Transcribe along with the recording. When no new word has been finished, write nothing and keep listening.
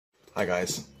Hi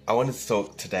guys, I wanted to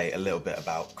talk today a little bit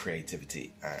about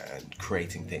creativity and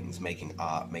creating things, making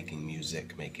art, making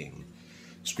music, making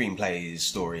screenplays,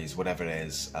 stories, whatever it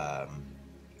is.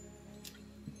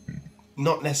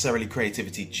 Not necessarily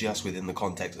creativity just within the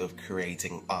context of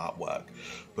creating artwork,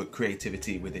 but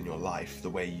creativity within your life, the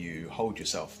way you hold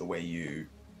yourself, the way you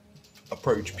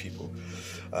approach people.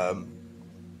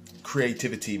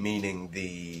 Creativity meaning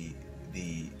the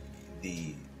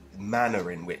manner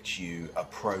in which you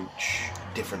approach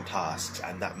different tasks,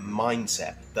 and that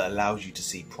mindset that allows you to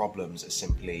see problems as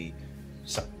simply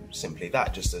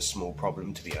that, just a small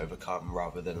problem to be overcome,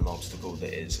 rather than an obstacle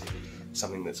that is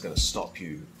something that's going to stop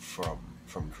you from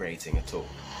creating at all.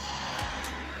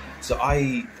 So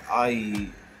I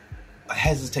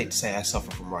hesitate to say I suffer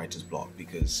from writer's block,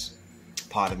 because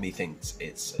part of me thinks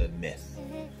it's a myth.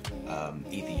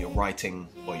 Either you're writing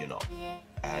or you're not.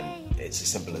 And it's as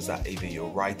simple as that. Either you're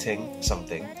writing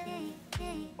something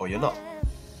or you're not.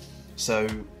 So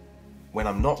when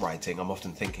I'm not writing, I'm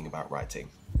often thinking about writing.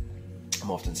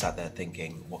 I'm often sat there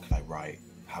thinking, what can I write?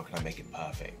 How can I make it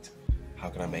perfect? How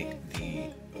can I make the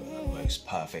most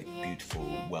perfect, beautiful,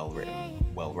 well-written,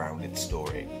 well-rounded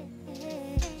story?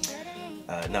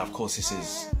 Now, of course, this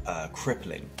is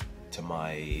crippling to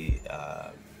my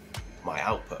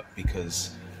output,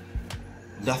 because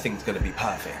nothing's going to be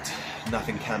perfect.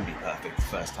 Nothing can be perfect the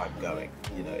first time going.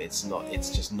 You know, it's not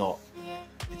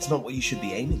what you should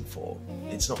be aiming for.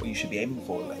 It's not what you should be aiming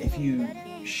for. Like, if you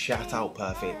shat out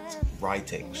perfect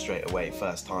writing straight away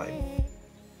first time,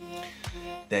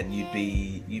 then you'd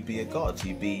be a god.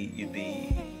 You'd be you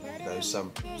know,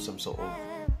 some sort of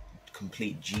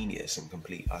complete genius and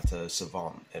complete utter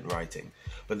savant in writing.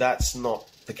 But that's not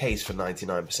the case for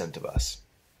 99% of us.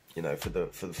 You know, for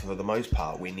the most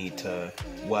part, we need to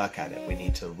work at it. We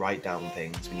need to write down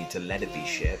things. We need to let it be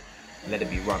shit, let it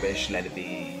be rubbish, let it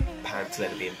be pants,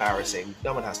 let it be embarrassing.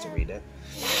 No one has to read it.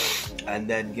 And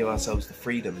then give ourselves the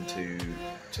freedom to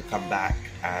come back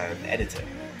and edit it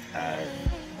and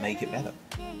make it better.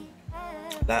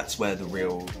 That's where the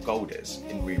real gold is,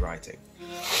 in rewriting.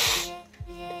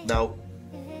 Now,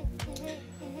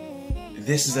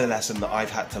 this is a lesson that I've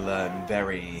had to learn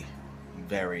very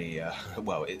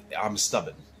well. I'm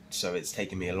stubborn, so it's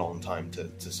taken me a long time to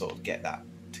sort of get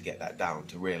that down,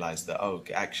 to realize that, oh,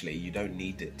 actually you don't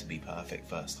need it to be perfect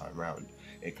first time round.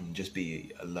 It can just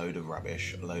be a load of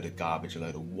rubbish, a load of garbage, a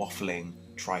load of waffling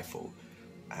trifle,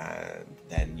 and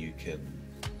then you can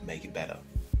make it better.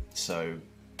 So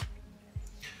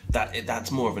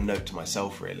that's more of a note to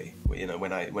myself, really. You know,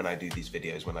 when I do these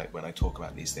videos, when I talk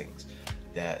about these things,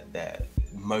 they're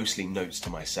mostly notes to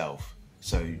myself.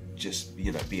 So just,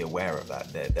 you know, be aware of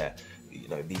that. They're you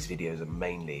know, these videos are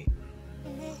mainly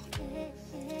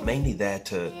there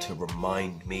to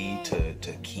remind me to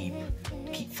keep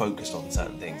focused on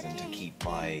certain things, and to keep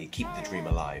the dream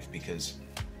alive, because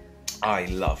I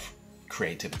love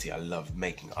creativity. I love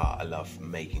making art. I love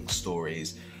making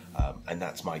stories, and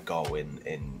that's my goal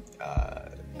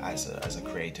as a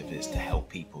creative, is to help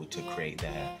people to create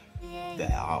their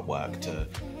artwork, to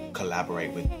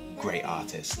collaborate with great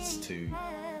artists, to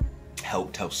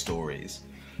help tell stories.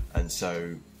 And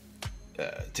so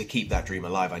to keep that dream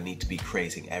alive, I need to be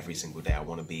creating every single day. I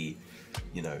want to be,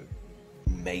 you know,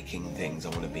 making things. I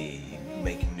want to be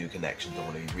making new connections. I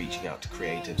want to be reaching out to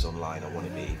creatives online. I want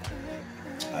to be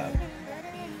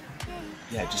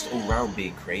just all round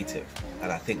being creative.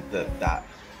 And I think that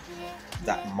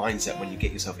mindset, when you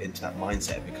get yourself into that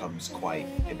mindset, it becomes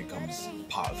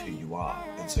part of who you are.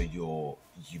 And so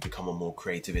you become a more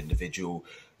creative individual.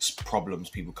 Problems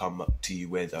people come up to you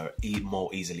with are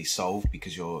more easily solved,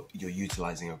 because you're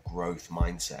utilizing a growth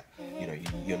mindset. You know,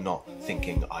 you're not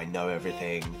thinking, I know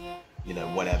everything, you know,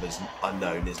 whatever's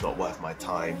unknown is not worth my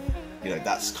time. You know,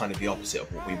 that's kind of the opposite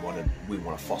of what we want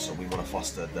to foster. We want to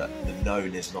foster that the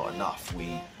known is not enough.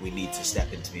 We need to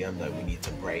step into the unknown. We need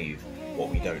to brave what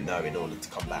we don't know in order to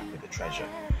come back with the treasure.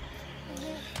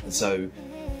 And so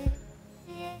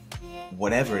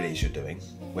whatever it is you're doing,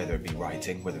 whether it be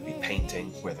writing, whether it be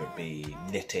painting, whether it be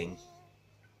knitting,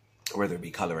 whether it be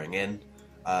colouring in,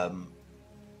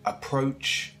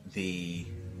 approach the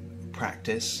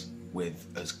practice with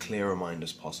as clear a mind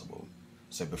as possible.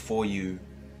 So before you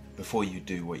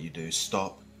do what you do,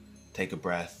 stop, take a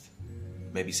breath,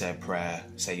 maybe say a prayer,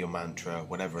 say your mantra,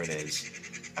 whatever it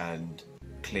is, and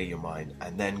clear your mind,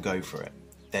 and then go for it.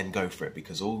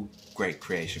 Because all great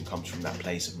creation comes from that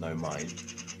place of no mind.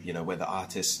 You know, whether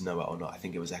artists know it or not. I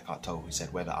think it was Eckhart Tolle who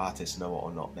said, whether artists know it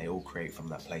or not, they all create from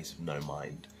that place of no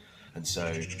mind. And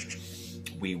so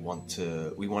we want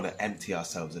to empty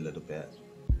ourselves a little bit,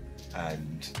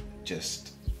 and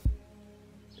just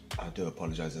I do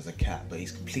apologise, there's a cat, but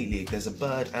there's a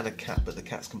bird and a cat, but the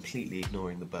cat's completely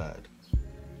ignoring the bird.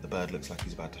 The bird looks like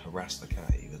he's about to harass the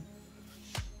cat even.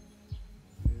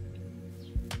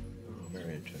 Oh,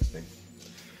 very interesting.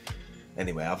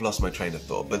 Anyway, I've lost my train of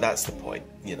thought, but that's the point.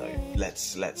 You know,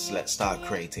 let's start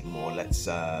creating more. Let's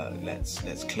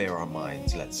clear our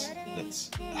minds. Let's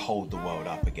hold the world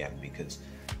up again, because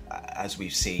as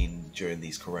we've seen during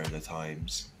these Corona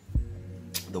times,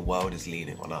 the world is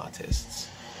leaning on artists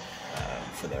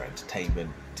for their entertainment,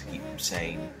 to keep them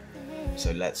sane.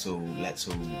 So let's all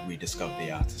rediscover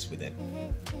the artists within.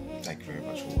 Thank you very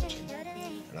much for watching,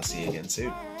 and I'll see you again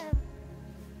soon.